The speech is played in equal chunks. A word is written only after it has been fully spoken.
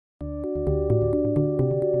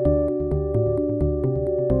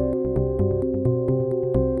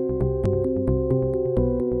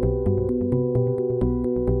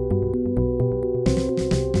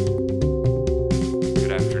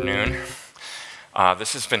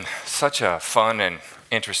This has been such a fun and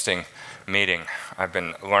interesting meeting. I've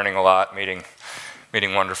been learning a lot, meeting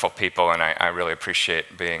wonderful people, and I really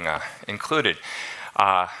appreciate being included.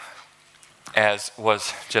 As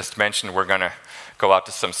was just mentioned, we're going to go out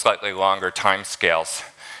to some slightly longer time scales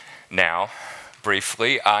now.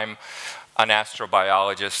 Briefly, I'm an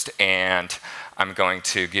astrobiologist, and I'm going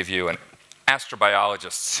to give you an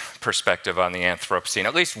astrobiologist's perspective on the Anthropocene,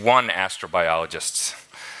 at least one astrobiologist's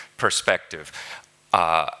perspective.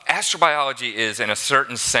 Astrobiology is, in a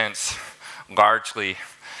certain sense, largely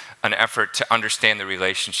an effort to understand the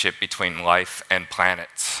relationship between life and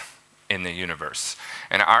planets in the universe.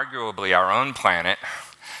 And arguably, our own planet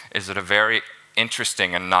is at a very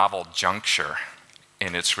interesting and novel juncture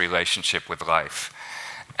in its relationship with life.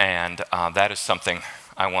 And that is something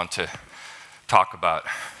I want to talk about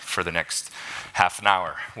for the next half an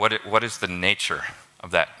hour. What is the nature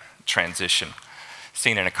of that transition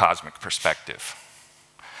seen in a cosmic perspective?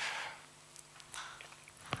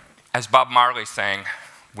 As Bob Marley sang,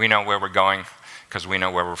 we know where we're going because we know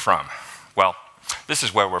where we're from. Well, this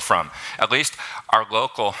is where we're from. At least our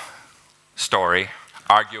local story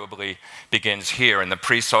arguably begins here in the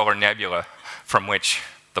pre-solar nebula from which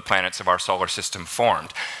the planets of our solar system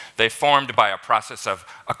formed. They formed by a process of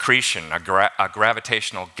accretion, a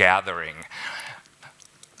gravitational gathering,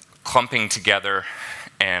 clumping together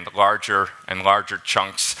and larger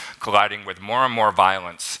chunks colliding with more and more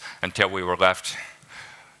violence until we were left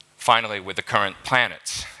finally with the current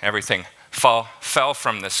planets. Everything fell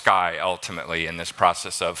from the sky ultimately in this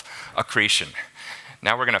process of accretion.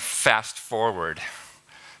 Now we're going to fast forward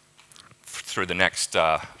through the next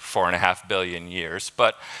 4.5 billion years,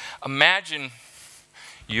 but imagine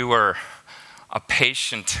you were a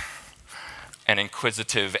patient and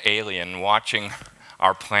inquisitive alien watching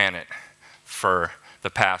our planet for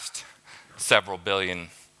the past several billion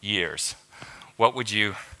years. What would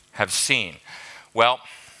you have seen? Well,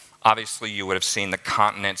 obviously you would have seen the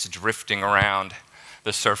continents drifting around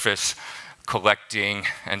the surface, collecting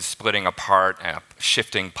and splitting apart,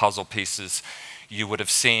 shifting puzzle pieces. You would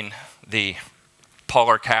have seen the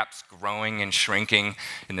polar caps growing and shrinking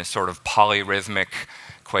in this sort of polyrhythmic,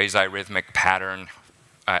 quasi-rhythmic pattern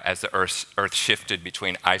as the Earth shifted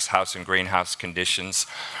between icehouse and greenhouse conditions.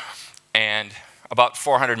 And about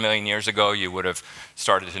 400 million years ago, you would have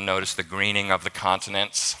started to notice the greening of the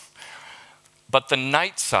continents. But the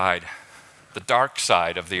night side, the dark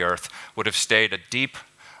side of the Earth, would have stayed a deep,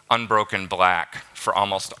 unbroken black for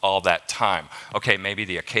almost all that time. Okay, maybe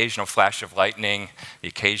the occasional flash of lightning, the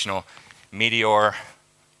occasional meteor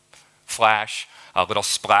flash, a little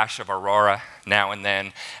splash of aurora now and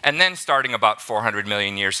then starting about 400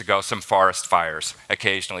 million years ago, some forest fires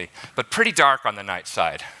occasionally, but pretty dark on the night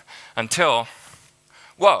side until,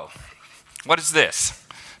 whoa, what is this?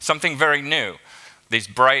 Something very new. These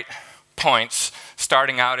bright points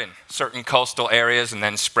starting out in certain coastal areas and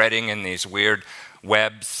then spreading in these weird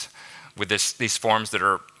webs with these forms that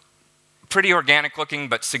are pretty organic looking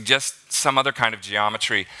but suggest some other kind of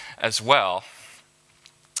geometry as well.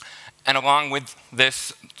 And along with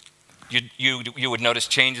this, you would notice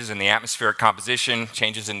changes in the atmospheric composition,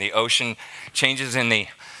 changes in the ocean, changes in the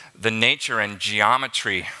nature and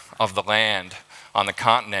geometry of the land on the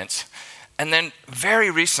continents. And then very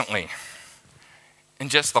recently, in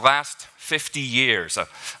just the last 50 years,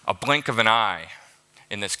 a blink of an eye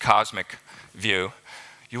in this cosmic view,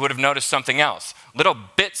 you would have noticed something else. Little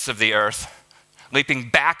bits of the Earth leaping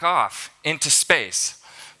back off into space,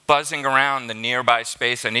 buzzing around the nearby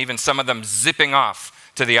space, and even some of them zipping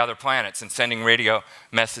off to the other planets and sending radio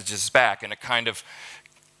messages back in a kind of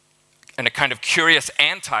curious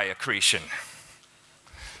anti-accretion.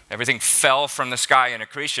 Everything fell from the sky in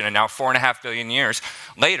accretion, and now 4.5 billion years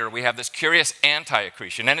later, we have this curious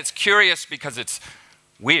anti-accretion. And it's curious because it's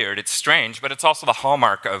weird, it's strange, but it's also the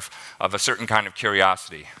hallmark of a certain kind of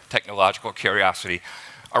curiosity, technological curiosity,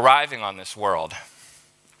 arriving on this world.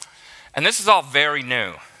 And this is all very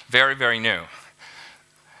new, very, very new.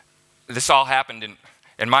 This all happened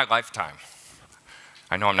in my lifetime.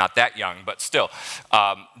 I know I'm not that young, but still.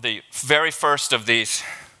 The very first of these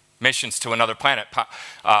missions to another planet,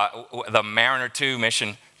 the Mariner 2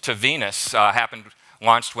 mission to Venus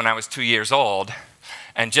launched when I was 2 years old.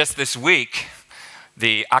 And just this week,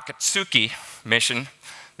 the Akatsuki mission,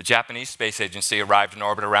 the Japanese space agency, arrived in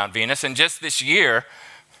orbit around Venus. And just this year,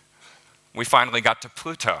 we finally got to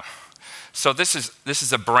Pluto. So this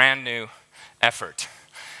is a brand new effort.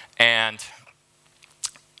 And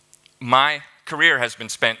my career has been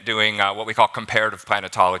spent doing what we call comparative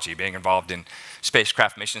planetology, being involved in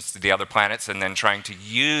spacecraft missions to the other planets and then trying to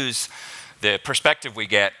use the perspective we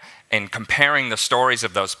get in comparing the stories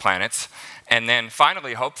of those planets, and then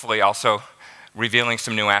finally, hopefully, also revealing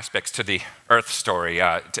some new aspects to the Earth story,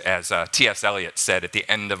 as T.S. Eliot said at the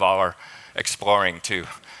end of our exploring, to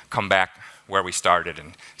come back where we started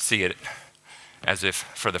and see it as if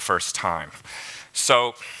for the first time.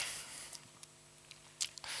 So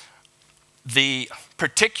the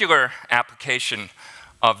particular application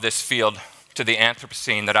of this field to the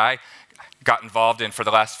Anthropocene that I got involved in for the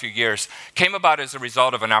last few years came about as a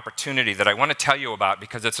result of an opportunity that I want to tell you about,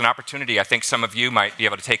 because it's an opportunity I think some of you might be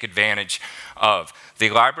able to take advantage of. The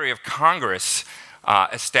Library of Congress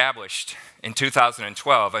established in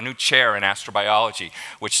 2012 a new chair in astrobiology,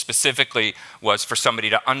 which specifically was for somebody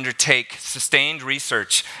to undertake sustained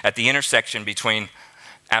research at the intersection between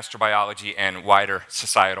astrobiology and wider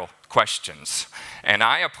societal questions. And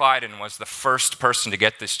I applied and was the first person to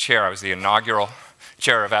get this chair. I was the inaugural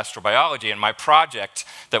chair of astrobiology, and my project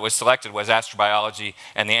that was selected was astrobiology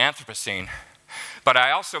and the Anthropocene. But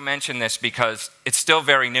I also mention this because it's still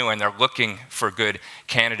very new and they're looking for good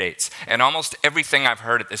candidates. And almost everything I've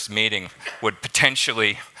heard at this meeting would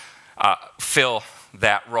potentially fill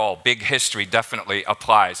that role. Big history definitely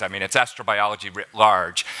applies. I mean, it's astrobiology writ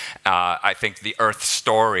large. I think the Earth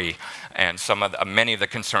story and many of the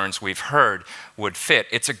concerns we've heard would fit.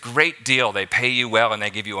 It's a great deal. They pay you well and they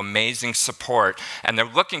give you amazing support. And they're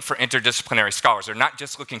looking for interdisciplinary scholars. They're not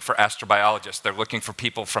just looking for astrobiologists. They're looking for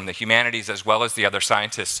people from the humanities as well as the other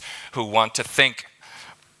scientists who want to think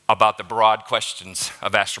about the broad questions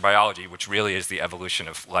of astrobiology, which really is the evolution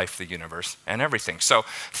of life, the universe, and everything. So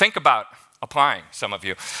think about applying, some of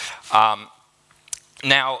you.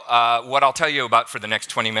 Now, what I'll tell you about for the next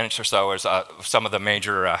 20 minutes or so is some of the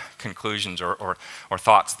major conclusions or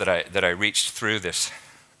thoughts that I reached through this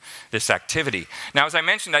activity. Now, as I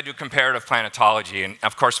mentioned, I do comparative planetology, and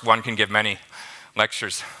of course, one can give many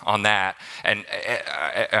lectures on that, and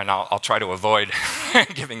I'll try to avoid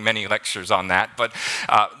giving many lectures on that. But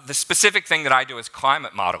the specific thing that I do is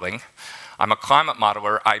climate modeling. I'm a climate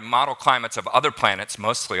modeler. I model climates of other planets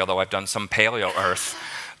mostly, although I've done some paleo-Earth.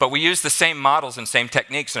 But we use the same models and same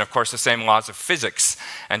techniques and, of course, the same laws of physics.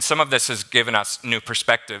 And some of this has given us new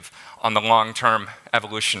perspective on the long-term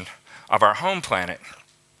evolution of our home planet.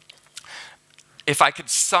 If I could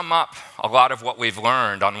sum up a lot of what we've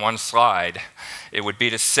learned on one slide, it would be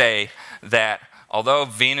to say that although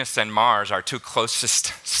Venus and Mars, our two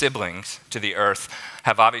closest siblings to the Earth,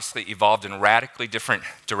 have obviously evolved in radically different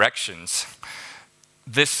directions,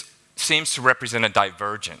 this seems to represent a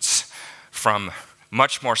divergence from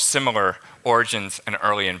much more similar origins and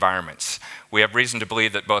early environments. We have reason to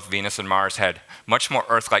believe that both Venus and Mars had much more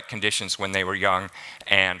Earth-like conditions when they were young,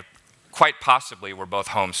 and quite possibly were both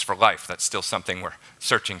homes for life. That's still something we're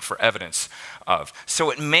searching for evidence of. So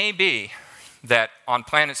it may be that on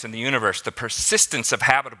planets in the universe, the persistence of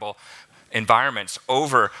habitable environments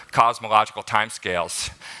over cosmological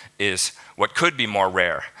timescales is what could be more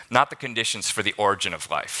rare, not the conditions for the origin of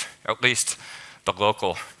life. At least the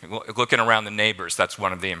local, looking around the neighbors, that's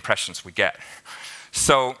one of the impressions we get.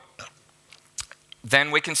 So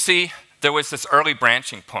then we can see there was this early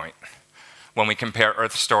branching point when we compare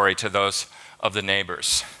Earth's story to those of the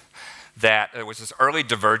neighbors, that there was this early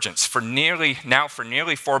divergence. For nearly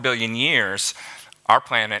 4 billion years, our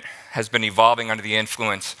planet has been evolving under the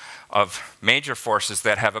influence of major forces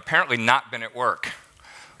that have apparently not been at work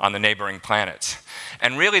on the neighboring planets.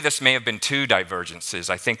 And really, this may have been two divergences.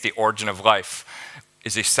 I think the origin of life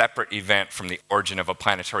is a separate event from the origin of a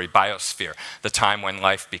planetary biosphere, the time when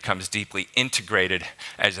life becomes deeply integrated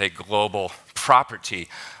as a global property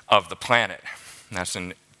of the planet. And that's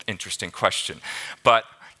an interesting question. But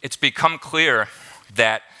it's become clear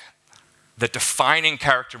that the defining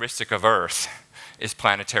characteristic of Earth is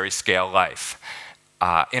planetary scale life.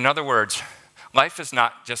 In other words, life is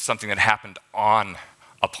not just something that happened on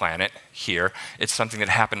a planet here, it's something that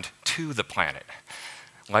happened to the planet.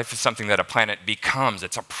 Life is something that a planet becomes.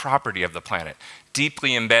 It's a property of the planet,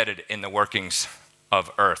 deeply embedded in the workings of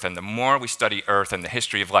Earth. And the more we study Earth and the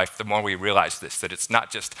history of life, the more we realize this, that it's not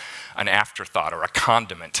just an afterthought or a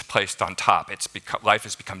condiment placed on top. Life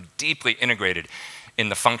has become deeply integrated in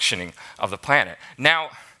the functioning of the planet.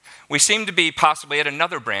 Now, we seem to be possibly at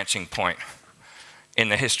another branching point in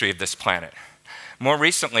the history of this planet. More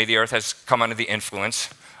recently, the Earth has come under the influence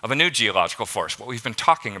of a new geological force, what we've been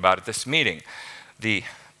talking about at this meeting, the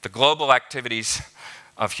global activities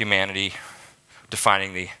of humanity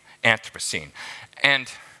defining the Anthropocene.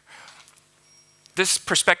 And this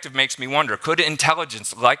perspective makes me wonder, could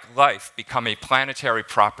intelligence like life become a planetary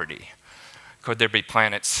property? Could there be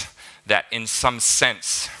planets that in some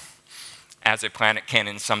sense, as a planet can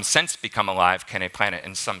in some sense become alive, can a planet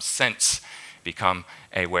in some sense become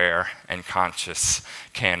aware and conscious?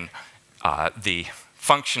 Can the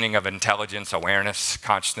functioning of intelligence, awareness,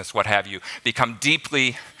 consciousness, what have you, become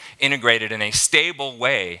deeply integrated in a stable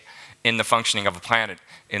way in the functioning of a planet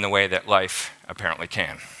in the way that life apparently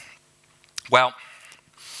can? Well,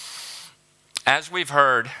 as we've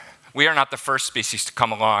heard, we are not the first species to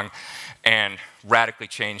come along and radically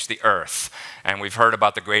change the Earth. And we've heard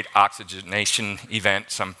about the great oxygenation event,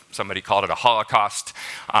 somebody called it a holocaust,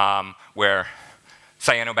 where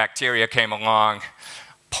cyanobacteria came along,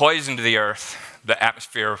 poisoned the Earth. The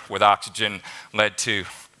atmosphere with oxygen led to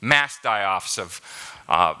mass die-offs of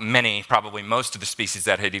many, probably most of the species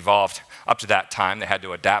that had evolved up to that time. They had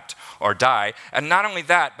to adapt or die. And not only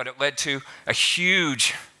that, but it led to a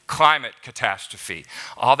huge climate catastrophe.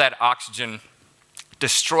 All that oxygen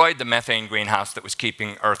destroyed the methane greenhouse that was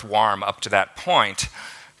keeping Earth warm up to that point,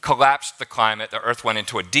 collapsed the climate. The Earth went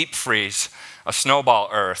into a deep freeze, a snowball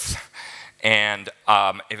Earth, and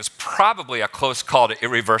it was probably a close call to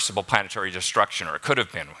irreversible planetary destruction, or it could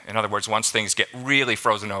have been. In other words, once things get really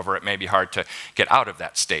frozen over, it may be hard to get out of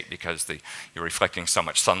that state because you're reflecting so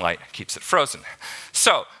much sunlight keeps it frozen.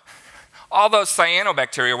 So, all those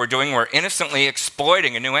cyanobacteria were innocently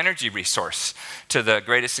exploiting a new energy resource to the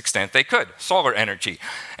greatest extent they could, solar energy.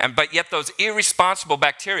 But yet those irresponsible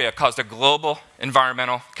bacteria caused a global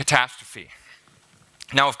environmental catastrophe.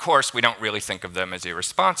 Now, of course, we don't really think of them as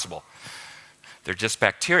irresponsible. They're just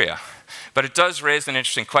bacteria. But it does raise an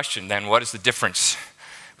interesting question then, what is the difference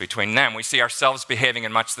between them? We see ourselves behaving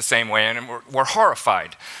in much the same way, and we're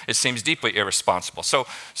horrified. It seems deeply irresponsible. So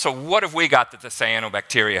what have we got that the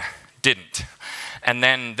cyanobacteria didn't? And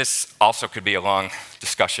then this also could be a long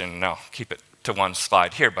discussion, and I'll keep it to one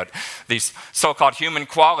slide here, but these so-called human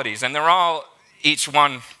qualities, and they're all, each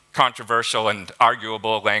one controversial and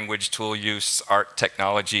arguable: language, tool use, art,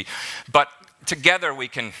 technology, but together we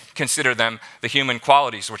can consider them the human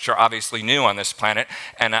qualities, which are obviously new on this planet.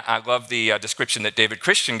 And I love the description that David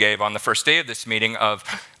Grinspoon gave on the first day of this meeting of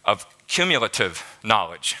cumulative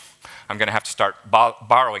knowledge. I'm going to have to start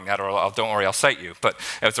borrowing that, or don't worry, I'll cite you. But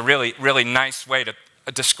it's a really, really nice way to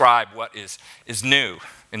describe what is new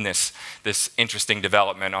in this interesting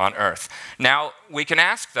development on Earth. Now, we can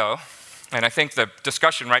ask, though, and I think the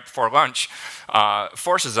discussion right before lunch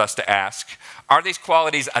forces us to ask, are these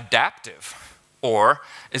qualities adaptive? Or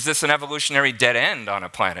is this an evolutionary dead end on a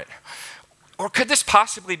planet? Or could this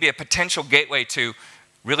possibly be a potential gateway to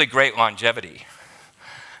really great longevity?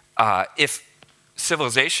 If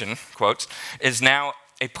civilization, quotes, is now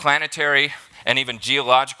a planetary and even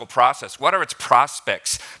geological process, what are its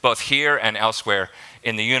prospects both here and elsewhere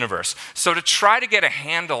in the universe? So to try to get a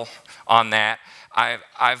handle on that,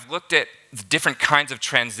 I've looked at the different kinds of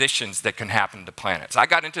transitions that can happen to planets. I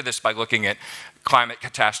got into this by looking at climate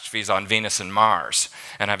catastrophes on Venus and Mars,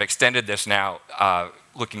 and I've extended this now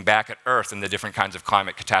looking back at Earth and the different kinds of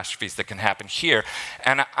climate catastrophes that can happen here.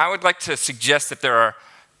 And I would like to suggest that there are,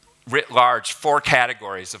 writ large, 4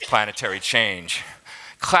 categories of planetary change,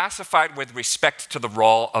 classified with respect to the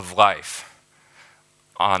role of life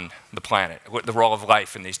on the planet, the role of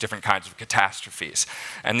life in these different kinds of catastrophes.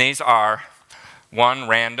 And these are: 1,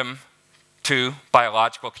 random; 2,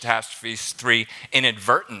 biological catastrophes; 3,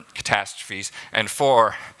 inadvertent catastrophes; and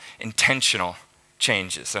 4, intentional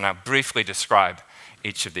changes. And I'll briefly describe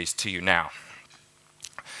each of these to you now.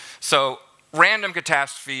 So, random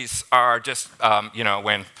catastrophes are just,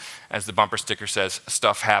 when, as the bumper sticker says,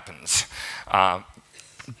 stuff happens.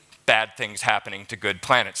 Bad things happening to good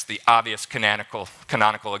planets. The obvious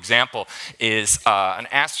canonical example is an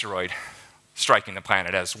asteroid striking the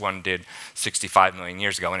planet, as one did 65 million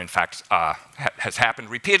years ago, and in fact has happened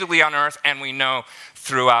repeatedly on Earth, and we know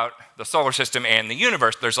throughout the solar system and the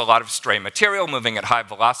universe there's a lot of stray material moving at high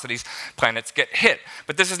velocities. Planets get hit.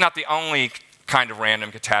 But this is not the only kind of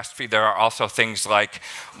random catastrophe. There are also things like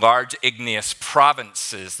large igneous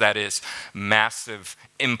provinces, that is, massive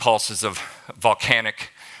impulses of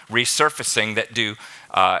volcanic resurfacing that do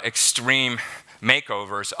extreme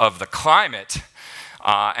makeovers of the climate.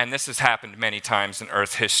 And this has happened many times in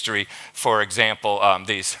Earth history. For example,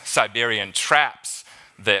 these Siberian traps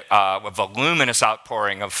that a voluminous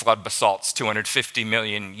outpouring of flood basalts 250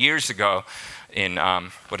 million years ago in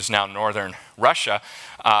what is now northern Russia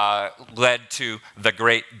led to the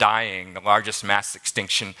Great Dying, the largest mass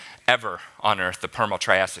extinction ever on Earth, the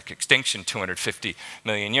Permo-Triassic extinction 250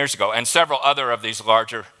 million years ago. And several other of these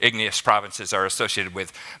larger igneous provinces are associated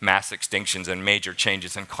with mass extinctions and major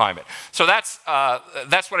changes in climate. So that's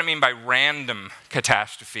what I mean by random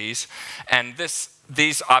catastrophes. And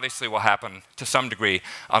these obviously will happen to some degree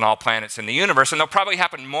on all planets in the universe, and they'll probably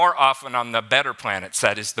happen more often on the better planets,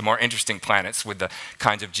 that is, the more interesting planets, planets with the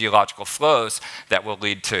kinds of geological flows that will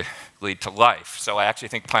lead to life. So I actually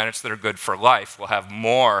think planets that are good for life will have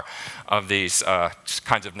more of these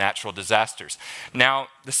kinds of natural disasters. Now,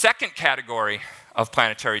 the second category of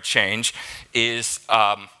planetary change is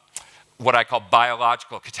what I call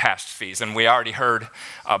biological catastrophes. And we already heard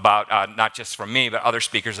about, not just from me, but other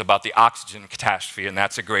speakers, about the oxygen catastrophe. And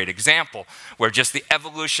that's a great example, where just the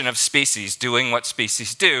evolution of species doing what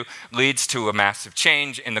species do leads to a massive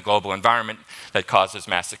change in the global environment that causes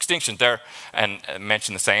mass extinction. And I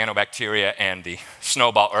mentioned the cyanobacteria and the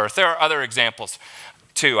snowball Earth. There are other examples,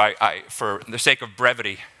 too. For the sake of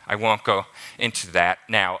brevity, I won't go into that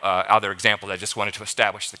now. Other examples, I just wanted to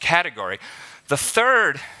establish the category. The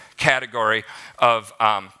third category of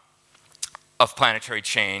planetary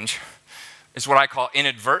change is what I call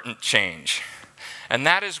inadvertent change. And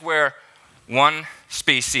that is where one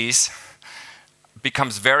species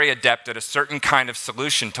becomes very adept at a certain kind of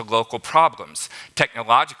solution to local problems.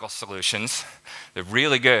 Technological solutions, they're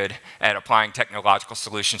really good at applying technological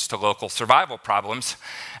solutions to local survival problems.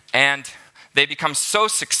 And they become so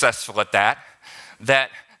successful at that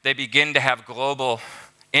they begin to have global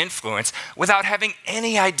influence without having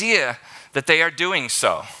any idea that they are doing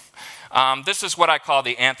so. This is what I call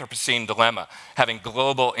the Anthropocene dilemma, having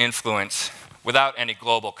global influence without any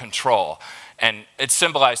global control. And it's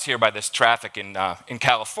symbolized here by this traffic in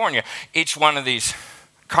California. Each one of these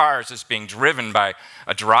cars is being driven by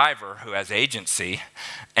a driver who has agency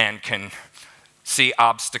and can see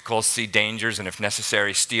obstacles, see dangers, and if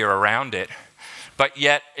necessary, steer around it. But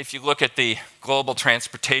yet, if you look at the global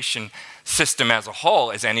transportation system as a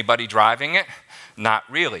whole, is anybody driving it? Not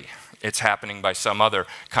really. It's happening by some other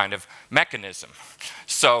kind of mechanism.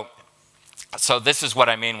 So this is what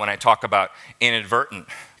I mean when I talk about inadvertent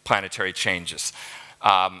planetary changes.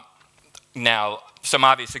 Now, some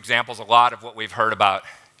obvious examples, a lot of what we've heard about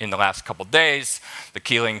in the last couple days, the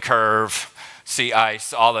Keeling curve, sea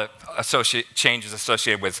ice, all the changes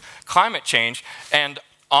associated with climate change, and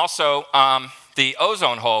also the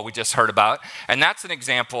ozone hole we just heard about. And that's an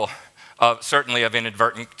example certainly of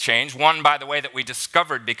inadvertent change. One, by the way, that we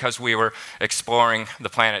discovered because we were exploring the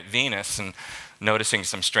planet Venus and noticing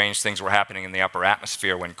some strange things were happening in the upper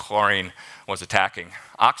atmosphere when chlorine was attacking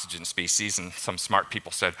oxygen species. And some smart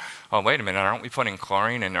people said, oh, wait a minute, aren't we putting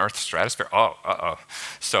chlorine in Earth's stratosphere? Oh, uh-oh.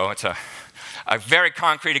 So it's a very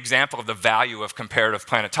concrete example of the value of comparative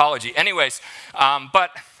planetology. Anyways,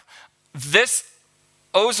 but this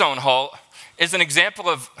ozone hole is an example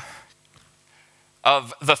of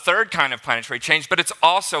the third kind of planetary change, but it's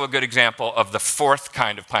also a good example of the fourth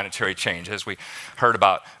kind of planetary change, as we heard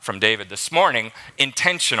about from David this morning,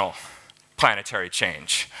 intentional planetary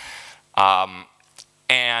change.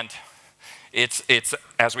 And it's,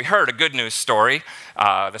 as we heard, a good news story.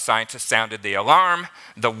 The scientists sounded the alarm.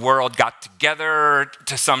 The world got together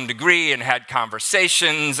to some degree and had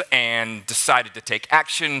conversations and decided to take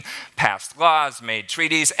action, passed laws, made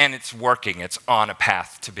treaties, and it's working. It's on a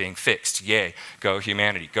path to being fixed. Yay, go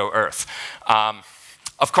humanity, go Earth.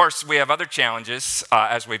 Of course, we have other challenges,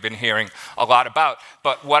 as we've been hearing a lot about,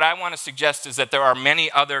 but what I want to suggest is that there are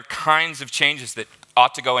many other kinds of changes that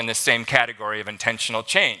ought to go in the same category of intentional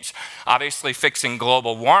change. Obviously, fixing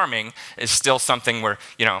global warming is still something we're,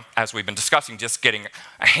 as we've been discussing, just getting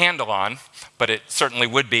a handle on, but it certainly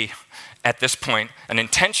would be, at this point, an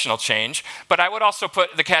intentional change. But I would also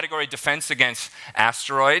put the category defense against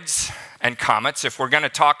asteroids and comets. If we're going to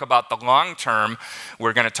talk about the long term,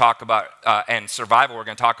 we're going to talk about, and survival, we're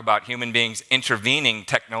going to talk about human beings intervening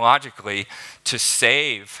technologically to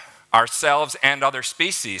save ourselves and other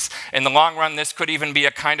species. In the long run, this could even be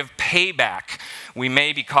a kind of payback. We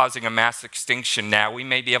may be causing a mass extinction now. We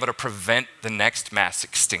may be able to prevent the next mass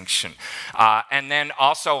extinction. And then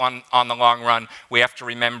also on the long run, we have to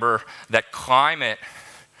remember that climate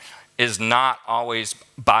is not always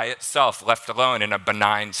by itself left alone in a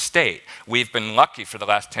benign state. We've been lucky for the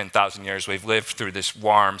last 10,000 years. We've lived through this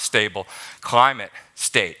warm, stable climate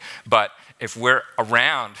state. But if we're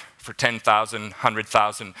around for 10,000,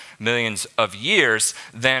 100,000, millions of years,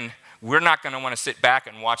 then we're not going to want to sit back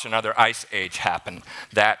and watch another ice age happen.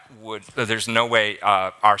 There's no way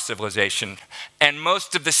our civilization and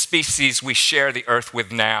most of the species we share the Earth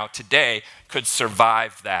with now today could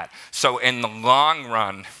survive that. So in the long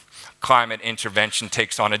run, climate intervention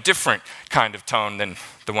takes on a different kind of tone than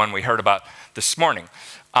the one we heard about this morning.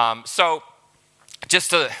 So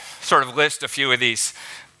just to sort of list a few of these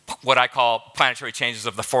what I call planetary changes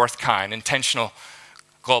of the fourth kind, intentional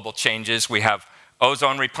global changes. We have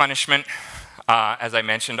ozone replenishment, as I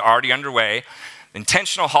mentioned, already underway.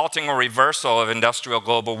 Intentional halting or reversal of industrial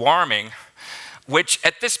global warming, which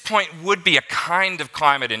at this point would be a kind of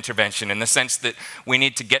climate intervention in the sense that we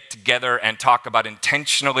need to get together and talk about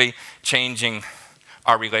intentionally changing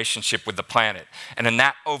our relationship with the planet. And in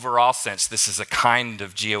that overall sense, this is a kind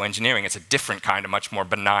of geoengineering. It's a different kind, a much more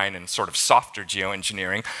benign and sort of softer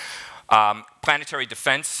geoengineering. Planetary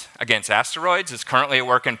defense against asteroids is currently a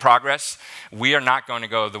work in progress. We are not going to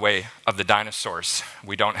go the way of the dinosaurs.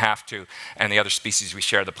 We don't have to, and the other species we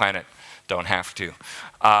share the planet don't have to.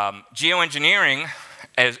 Geoengineering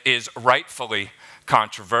is rightfully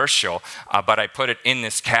controversial, but I put it in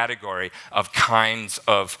this category of kinds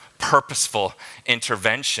of purposeful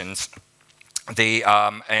interventions.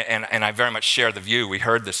 And I very much share the view we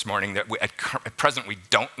heard this morning that at present we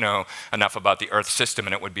don't know enough about the Earth system,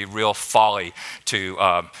 and it would be real folly to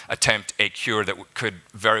attempt a cure that could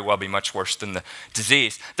very well be much worse than the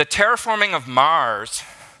disease. The terraforming of Mars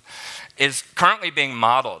is currently being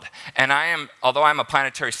modeled, and although I'm a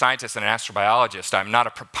planetary scientist and an astrobiologist, I'm not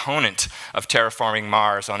a proponent of terraforming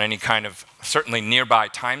Mars on any kind of certainly nearby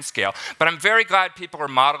timescale, but I'm very glad people are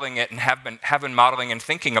modeling it and have been modeling and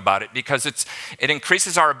thinking about it, because it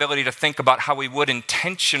increases our ability to think about how we would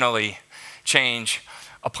intentionally change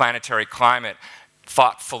a planetary climate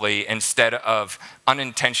thoughtfully instead of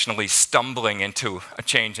unintentionally stumbling into a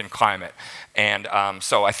change in climate. And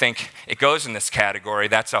so I think it goes in this category.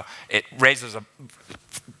 It raises a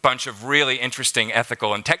bunch of really interesting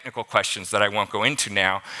ethical and technical questions that I won't go into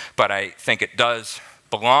now, but I think it does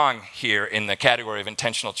belong here in the category of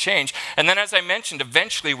intentional change. And then, as I mentioned,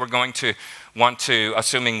 eventually we're going to want to,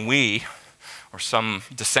 assuming we, or some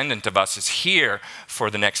descendant of us is here for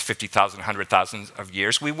the next 50,000, 100,000 of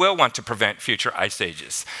years, we will want to prevent future ice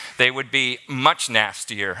ages. They would be much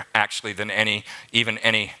nastier, actually, than even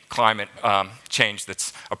any climate change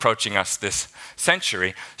that's approaching us this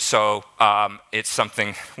century. So it's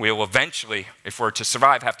something we'll eventually, if we're to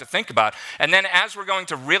survive, have to think about. And then as we're going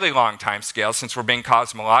to really long time scales, since we're being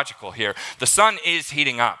cosmological here, the sun is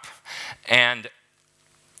heating up. And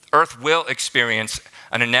Earth will experience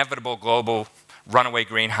an inevitable global runaway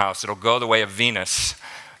greenhouse. It'll go the way of Venus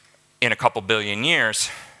in a couple billion years,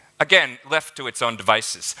 again, left to its own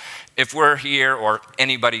devices. If we're here, or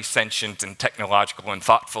anybody sentient and technological and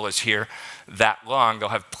thoughtful is here that long, they'll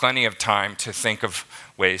have plenty of time to think of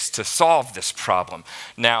ways to solve this problem.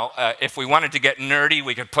 Now, if we wanted to get nerdy,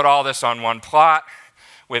 we could put all this on one plot.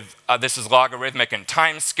 This is logarithmic in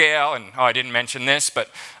time scale, and I didn't mention this, but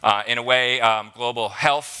in a way, global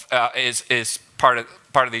health is part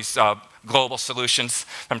of these global solutions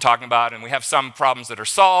I'm talking about. And we have some problems that are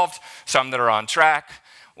solved, some that are on track,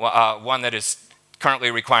 one that is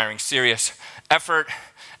currently requiring serious effort.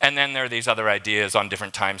 And then there are these other ideas on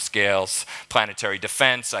different time scales. Planetary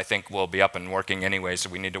defense, I think, will be up and working anyway, so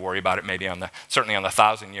we need to worry about it maybe certainly on the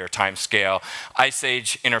 1,000-year time scale. Ice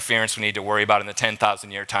age interference we need to worry about in the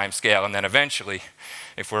 10,000-year time scale. And then eventually,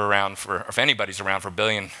 if anybody's around for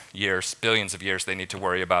billions of years, they need to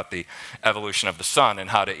worry about the evolution of the sun and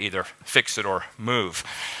how to either fix it or move.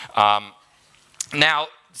 Now,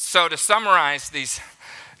 so to summarize these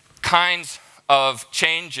kinds of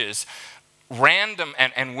changes, random,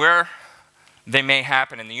 and where they may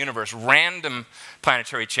happen in the universe, random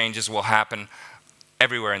planetary changes will happen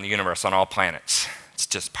everywhere in the universe, on all planets. It's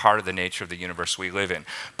just part of the nature of the universe we live in.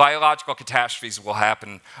 Biological catastrophes will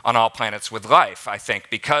happen on all planets with life, I think,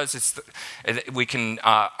 because we can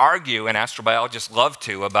argue, and astrobiologists love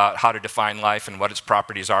to, about how to define life and what its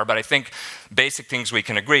properties are, but I think basic things we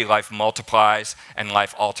can agree: life multiplies and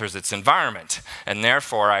life alters its environment. And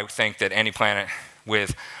therefore, I think that any planet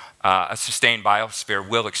with a sustained biosphere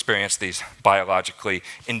will experience these biologically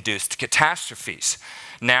induced catastrophes.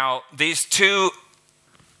 Now, these two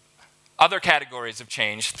other categories of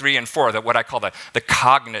change, 3 and 4, that what I call the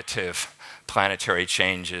cognitive planetary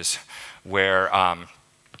changes, where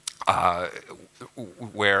we got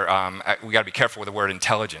to be careful with the word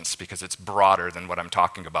intelligence because it's broader than what I'm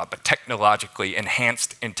talking about, but technologically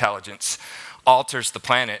enhanced intelligence alters the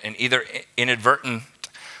planet in either inadvertent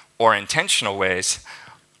or intentional ways.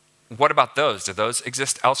 What about those? Do those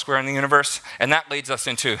exist elsewhere in the universe? And that leads us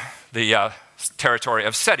into the territory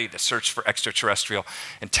of SETI, the search for extraterrestrial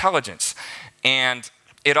intelligence. And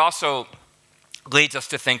it also leads us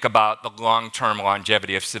to think about the long-term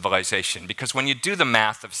longevity of civilization, because when you do the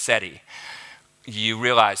math of SETI, you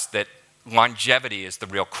realize that longevity is the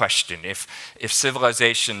real question. If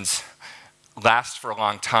civilizations last for a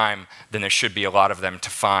long time, then there should be a lot of them to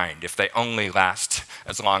find. If they only last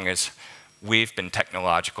as long as we've been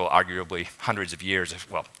technological, arguably hundreds of years,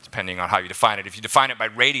 well, depending on how you define it. If you define it by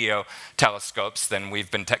radio telescopes, then we've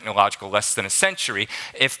been technological less than a century.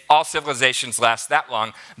 If all civilizations last that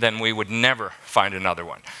long, then we would never find another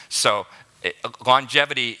one. So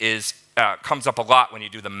longevity comes up a lot when you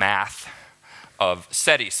do the math of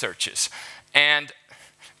SETI searches. And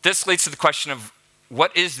this leads to the question of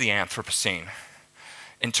what is the Anthropocene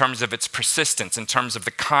in terms of its persistence, in terms of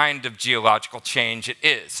the kind of geological change it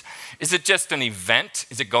is. Is it just an event?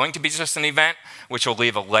 Is it going to be just an event which will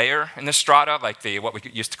leave a layer in the strata, like what we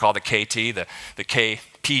used to call the KT, the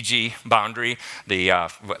KPG boundary, the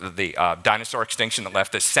dinosaur extinction that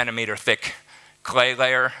left a centimeter-thick clay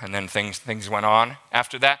layer, and then things went on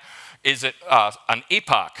after that? Is it an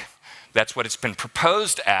epoch? That's what it's been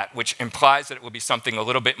proposed at, which implies that it will be something a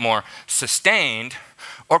little bit more sustained.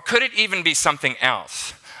 Or could it even be something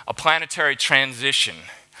else? A planetary transition,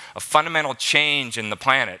 a fundamental change in the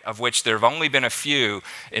planet, of which there have only been a few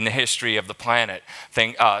in the history of the planet.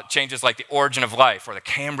 Changes like the origin of life or the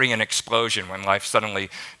Cambrian explosion, when life suddenly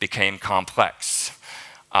became complex.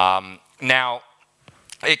 Now,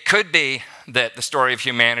 it could be that the story of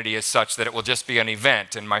humanity is such that it will just be an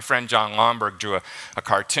event, and my friend John Lomberg drew a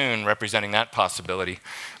cartoon representing that possibility,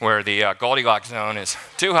 where the Goldilocks zone is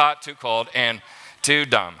too hot, too cold, and too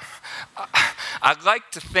dumb. I'd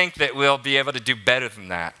like to think that we'll be able to do better than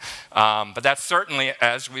that, but that's certainly,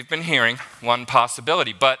 as we've been hearing, one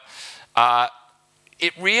possibility. But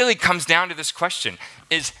it really comes down to this question: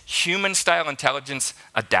 is human-style intelligence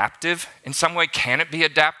adaptive in some way? Can it be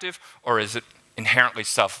adaptive, or is it inherently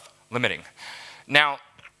self-limiting? Now,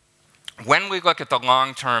 when we look at the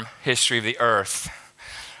long-term history of the Earth,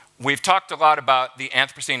 we've talked a lot about the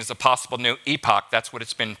Anthropocene as a possible new epoch. That's what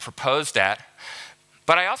it's been proposed at.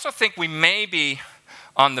 But I also think we may be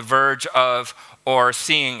on the verge of, or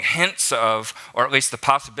seeing hints of, or at least the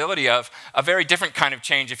possibility of, a very different kind of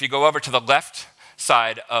change. If you go over to the left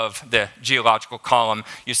side of the geological column,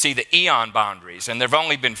 you see the eon boundaries, and there have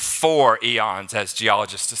only been 4 eons as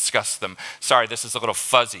geologists discuss them. Sorry, this is a little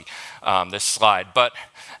fuzzy, this slide, but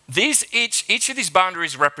each of these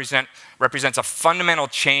boundaries represents a fundamental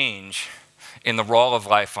change in the role of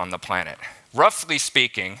life on the planet. Roughly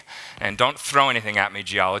speaking, and don't throw anything at me,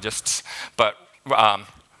 geologists, but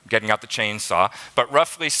getting out the chainsaw, but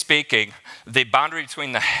roughly speaking, the boundary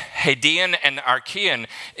between the Hadean and the Archean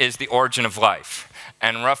is the origin of life.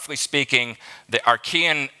 And roughly speaking, the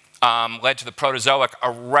Archean led to the Proterozoic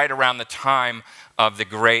right around the time of the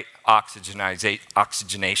great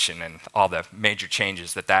oxygenation and all the major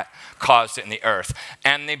changes that caused in the Earth.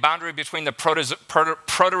 And the boundary between the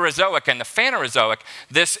Proterozoic and the Phanerozoic,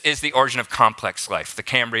 this is the origin of complex life, the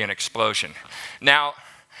Cambrian explosion. Now,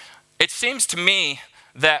 it seems to me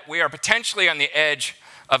that we are potentially on the edge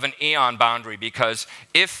of an eon boundary, because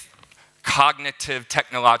if cognitive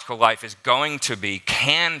technological life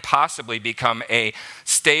can possibly become a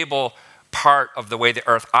stable part of the way the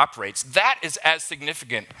Earth operates, that is as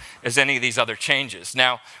significant as any of these other changes.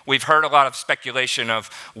 Now, we've heard a lot of speculation of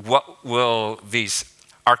what will these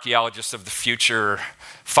archaeologists of the future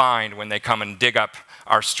find when they come and dig up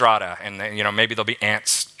our strata, and maybe there'll be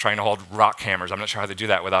ants trying to hold rock hammers. I'm not sure how they do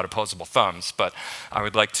that without opposable thumbs, but I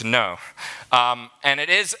would like to know. And it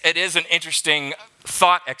is an interesting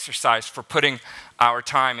thought exercise for putting our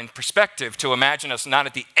time in perspective, to imagine us not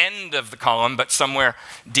at the end of the column, but somewhere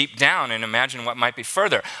deep down, and imagine what might be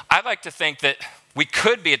further. I like to think that we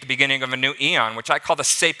could be at the beginning of a new eon, which I call the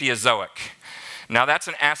Sapiozoic. Now, that's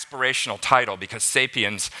an aspirational title, because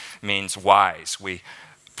sapiens means wise. We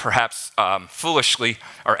perhaps foolishly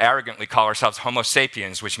or arrogantly call ourselves Homo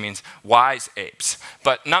sapiens, which means wise apes.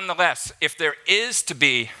 But nonetheless, if there is to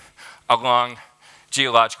be a long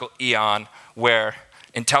geological eon where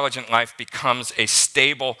intelligent life becomes a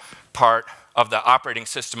stable part of the operating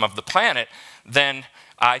system of the planet, then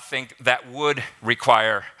I think that would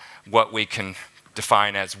require what we can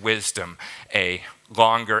define as wisdom, a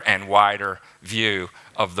longer and wider view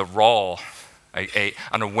of the role,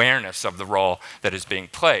 an awareness of the role that is being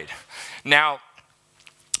played. Now,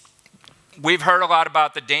 we've heard a lot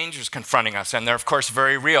about the dangers confronting us, and they're of course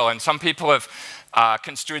very real, and some people have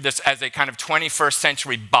construed this as a kind of 21st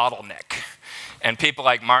century bottleneck. And people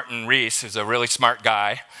like Martin Rees, who's a really smart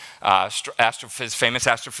guy, famous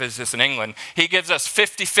astrophysicist in England, he gives us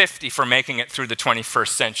 50-50 for making it through the 21st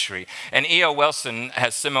century. And E.O. Wilson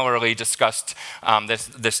has similarly discussed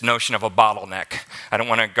this notion of a bottleneck. I don't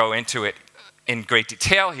want to go into it in great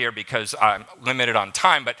detail here because I'm limited on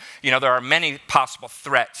time, but there are many possible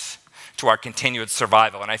threats to our continued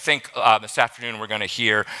survival. And I think this afternoon we're going to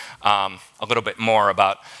hear a little bit more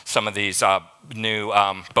about some of these new,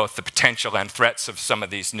 both the potential and threats of some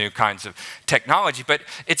of these new kinds of technology. But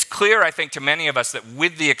it's clear, I think, to many of us that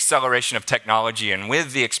with the acceleration of technology and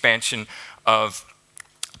with the expansion of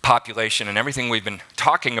population and everything we've been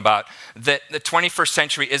talking about, that the 21st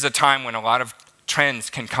century is a time when a lot of trends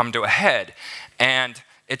can come to a head. And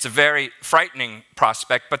it's a very frightening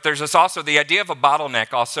prospect, but there's also the idea of a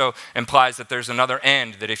bottleneck also implies that there's another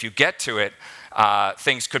end, that if you get to it,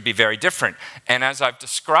 things could be very different. And as I've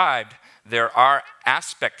described, there are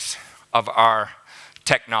aspects of our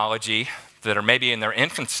technology that are maybe in their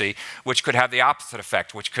infancy, which could have the opposite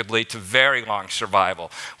effect, which could lead to very long survival.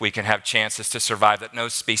 We can have chances to survive that no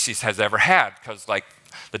species has ever had, because like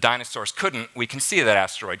the dinosaurs couldn't, we can see that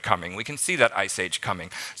asteroid coming, we can see that ice age coming.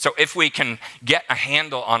 So if we can get a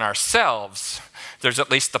handle on ourselves, there's at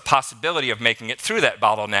least the possibility of making it through that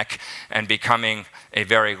bottleneck and becoming a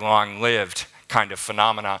very long-lived kind of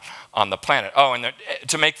phenomena on the planet. Oh, and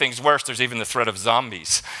to make things worse, there's even the threat of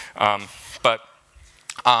zombies.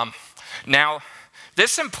 Now,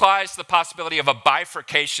 this implies the possibility of a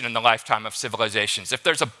bifurcation in the lifetime of civilizations. If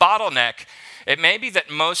there's a bottleneck, it may be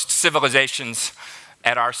that most civilizations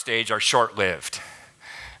at our stage are short-lived.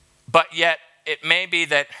 But yet, it may be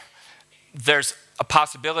that there's a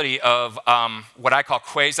possibility of what I call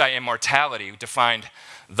quasi-immortality, defined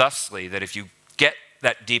thusly, that if you get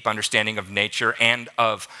that deep understanding of nature and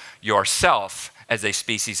of yourself as a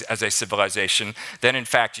species, as a civilization, then in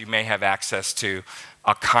fact you may have access to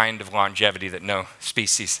a kind of longevity that no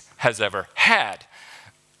species has ever had.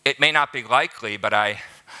 It may not be likely, but I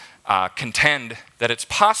contend that it's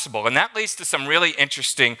possible. And that leads to some really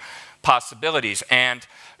interesting possibilities. And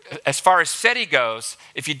as far as SETI goes,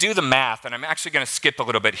 if you do the math, and I'm actually going to skip a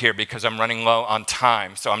little bit here because I'm running low on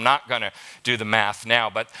time, so I'm not going to do the math now,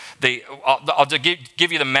 but I'll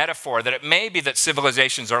give you the metaphor that it may be that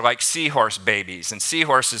civilizations are like seahorse babies, and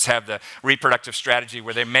seahorses have the reproductive strategy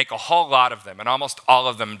where they make a whole lot of them, and almost all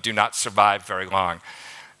of them do not survive very long.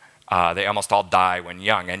 They almost all die when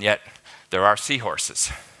young, and yet there are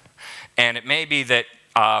seahorses. And it may be that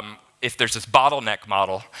if there's this bottleneck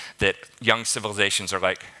model, that young civilizations are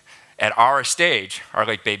like, at our stage, are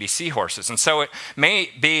like baby seahorses. And so it may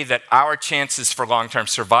be that our chances for long-term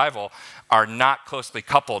survival are not closely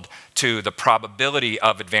coupled to the probability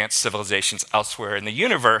of advanced civilizations elsewhere in the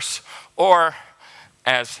universe, or,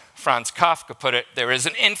 as Franz Kafka put it, there is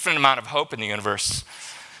an infinite amount of hope in the universe,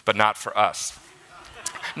 but not for us.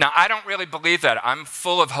 Now, I don't really believe that. I'm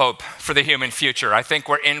full of hope for the human future. I think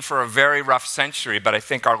we're in for a very rough century, but I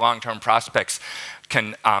think our long-term prospects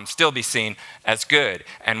can still be seen as good,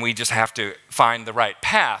 and we just have to find the right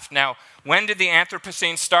path. Now, when did the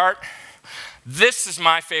Anthropocene start? This is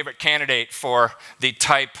my favorite candidate for the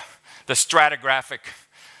stratigraphic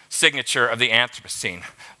signature of the Anthropocene.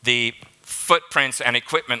 The footprints and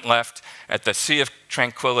equipment left at the Sea of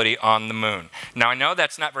Tranquility on the moon. Now, I know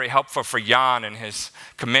that's not very helpful for Jan and his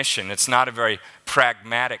commission. It's not a very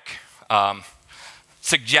pragmatic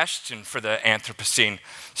suggestion for the Anthropocene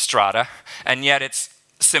strata, and yet it's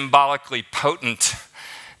symbolically potent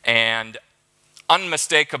and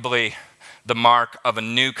unmistakably the mark of a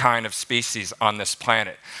new kind of species on this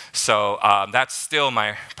planet. So that's still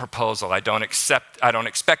my proposal. I don't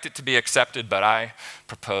expect it to be accepted, but I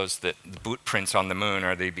propose that the boot prints on the moon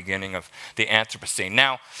are the beginning of the Anthropocene.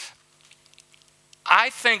 Now, I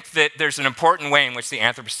think that there's an important way in which the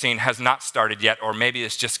Anthropocene has not started yet, or maybe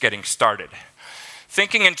it's just getting started.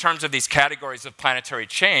 Thinking in terms of these categories of planetary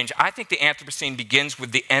change, I think the Anthropocene begins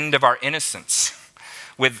with the end of our innocence,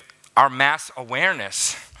 with our mass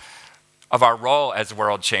awareness of our role as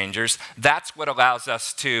world changers. That's what allows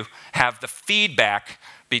us to have the feedback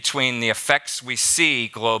between the effects we see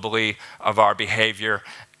globally of our behavior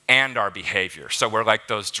and our behavior. So we're like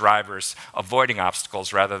those drivers avoiding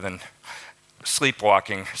obstacles rather than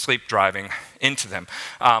sleepwalking, sleep driving into them.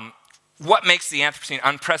 What makes the Anthropocene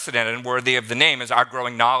unprecedented and worthy of the name is our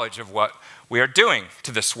growing knowledge of what we are doing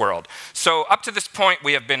to this world. So up to this point,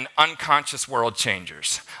 we have been unconscious world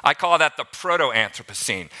changers. I call that the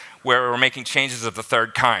proto-Anthropocene, where we're making changes of the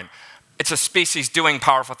third kind. It's a species doing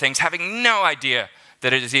powerful things, having no idea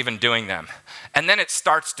that it is even doing them. And then it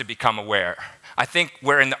starts to become aware. I think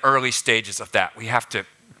we're in the early stages of that. We have to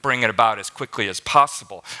bring it about as quickly as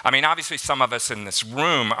possible. I mean, obviously some of us in this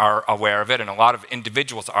room are aware of it, and a lot of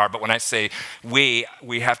individuals are, but when I say we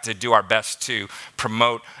have to do our best to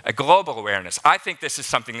promote a global awareness. I think this is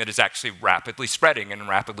something that is actually rapidly spreading and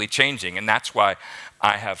rapidly changing, and that's why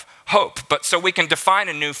I have hope. But so we can define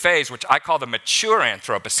a new phase, which I call the mature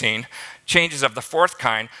Anthropocene, changes of the fourth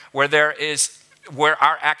kind, where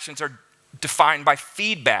our actions are defined by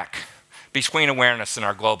feedback between awareness and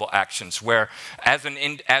our global actions, where as an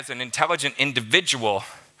intelligent individual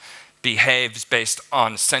behaves based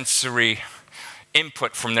on sensory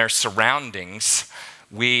input from their surroundings,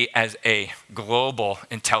 we as a global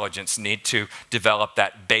intelligence need to develop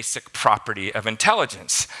that basic property of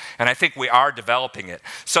intelligence. And I think we are developing it.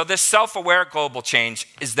 So this self-aware global change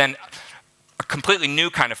is then a completely new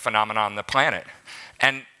kind of phenomenon on the planet.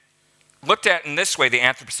 And looked at in this way, the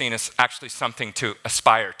Anthropocene is actually something to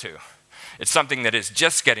aspire to. It's something that is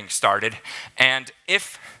just getting started. And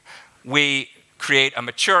if we create a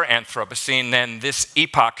mature Anthropocene, then this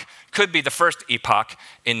epoch could be the first epoch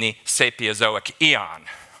in the Sapiezoic eon.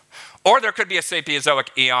 Or there could be a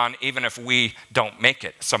Sapiezoic eon even if we don't make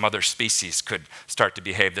it. Some other species could start to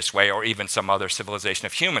behave this way, or even some other civilization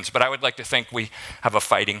of humans. But I would like to think we have a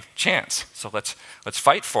fighting chance. So let's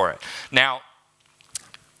fight for it. Now,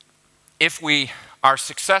 if we are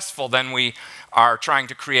successful, then we are trying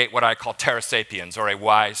to create what I call Terra Sapiens, or a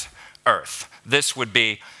wise Earth. This would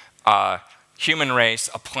be a human race,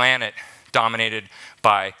 a planet dominated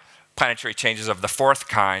by planetary changes of the fourth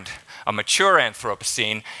kind, a mature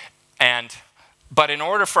Anthropocene, but in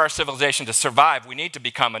order for our civilization to survive, we need to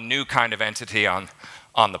become a new kind of entity on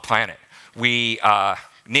the planet. We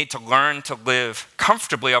need to learn to live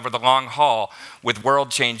comfortably over the long haul with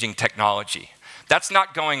world-changing technology. That's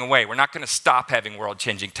not going away. We're not going to stop having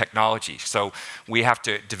world-changing technology, so we have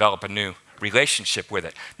to develop a new relationship with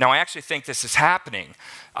it. Now, I actually think this is happening.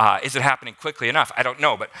 Is it happening quickly enough? I don't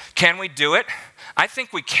know, but can we do it? I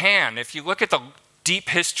think we can. If you look at the deep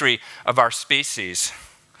history of our species,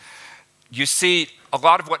 you see a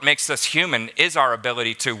lot of what makes us human is our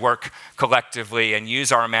ability to work collectively and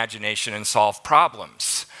use our imagination and solve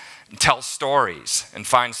problems, and tell stories and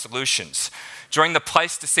find solutions. During the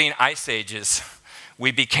Pleistocene ice ages,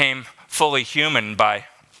 we became fully human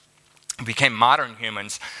became modern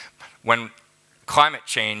humans when climate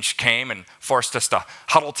change came and forced us to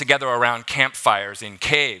huddle together around campfires in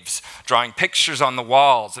caves, drawing pictures on the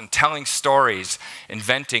walls and telling stories,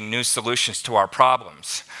 inventing new solutions to our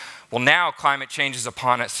problems. Well, now climate change is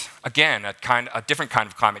upon us again, a different kind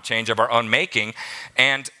of climate change of our own making,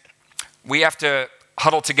 and we have to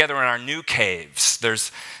huddle together in our new caves.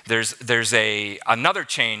 There's another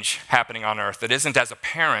change happening on Earth that isn't as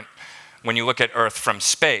apparent when you look at Earth from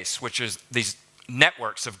space, which is these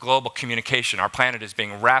networks of global communication. Our planet is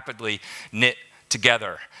being rapidly knit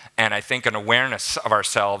together, and I think an awareness of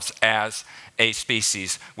ourselves as a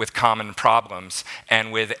species with common problems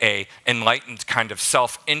and with an enlightened kind of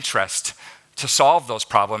self-interest to solve those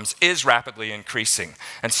problems is rapidly increasing.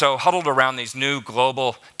 And so huddled around these new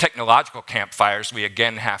global technological campfires, we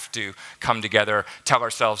again have to come together, tell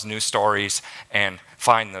ourselves new stories, and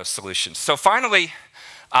find those solutions. So finally,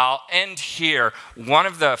 I'll end here. One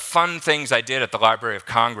of the fun things I did at the Library of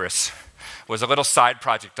Congress was a little side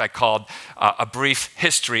project I called A Brief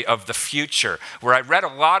History of the Future, where I read a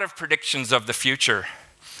lot of predictions of the future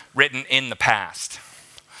written in the past.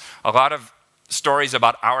 A lot of stories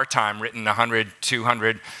about our time written 100,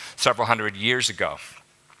 200, several hundred years ago.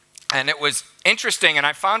 And it was interesting, and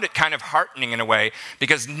I found it kind of heartening in a way,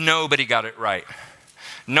 because nobody got it right.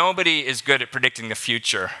 Nobody is good at predicting the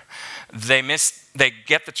future. They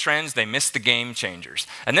get the trends, they miss the game changers.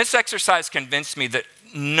 And this exercise convinced me that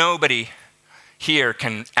nobody here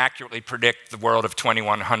can accurately predict the world of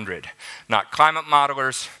 2100. Not climate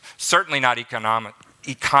modelers, certainly not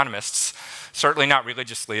economists, certainly not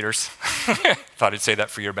religious leaders. Thought I'd say that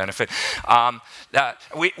for your benefit.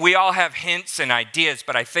 We all have hints and ideas,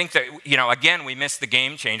 but I think that, again, we miss the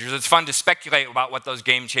game changers. It's fun to speculate about what those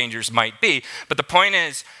game changers might be, but the point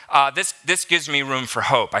is, this gives me room for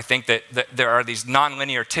hope. I think that there are these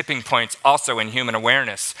nonlinear tipping points also in human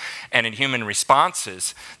awareness and in human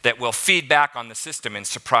responses that will feed back on the system in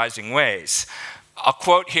surprising ways. I'll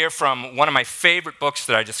quote here from one of my favorite books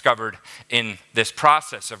that I discovered in this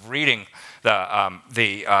process of reading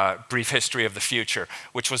the Brief History of the Future,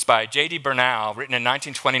 which was by J.D. Bernal, written in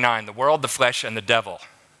 1929, The World, the Flesh, and the Devil.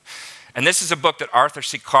 And this is a book that Arthur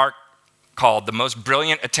C. Clarke called the most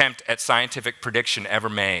brilliant attempt at scientific prediction ever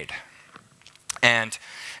made. And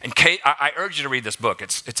I urge you to read this book.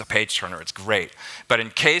 It's a page-turner. It's great. But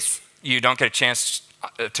in case you don't get a chance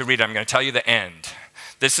to read it, I'm going to tell you the end.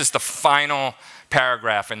 This is the final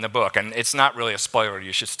paragraph in the book, and it's not really a spoiler,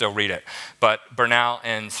 you should still read it. But Bernal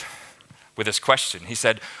ends with this question. He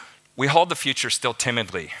said, "We hold the future still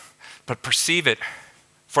timidly, but perceive it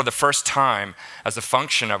for the first time as a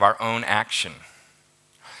function of our own action.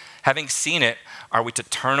 Having seen it, are we to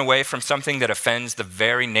turn away from something that offends the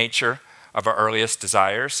very nature of our earliest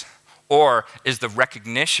desires? Or is the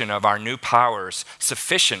recognition of our new powers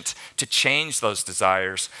sufficient to change those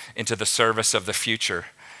desires into the service of the future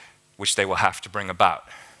which they will have to bring about?"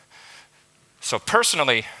 So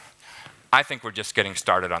personally, I think we're just getting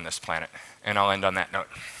started on this planet, and I'll end on that note.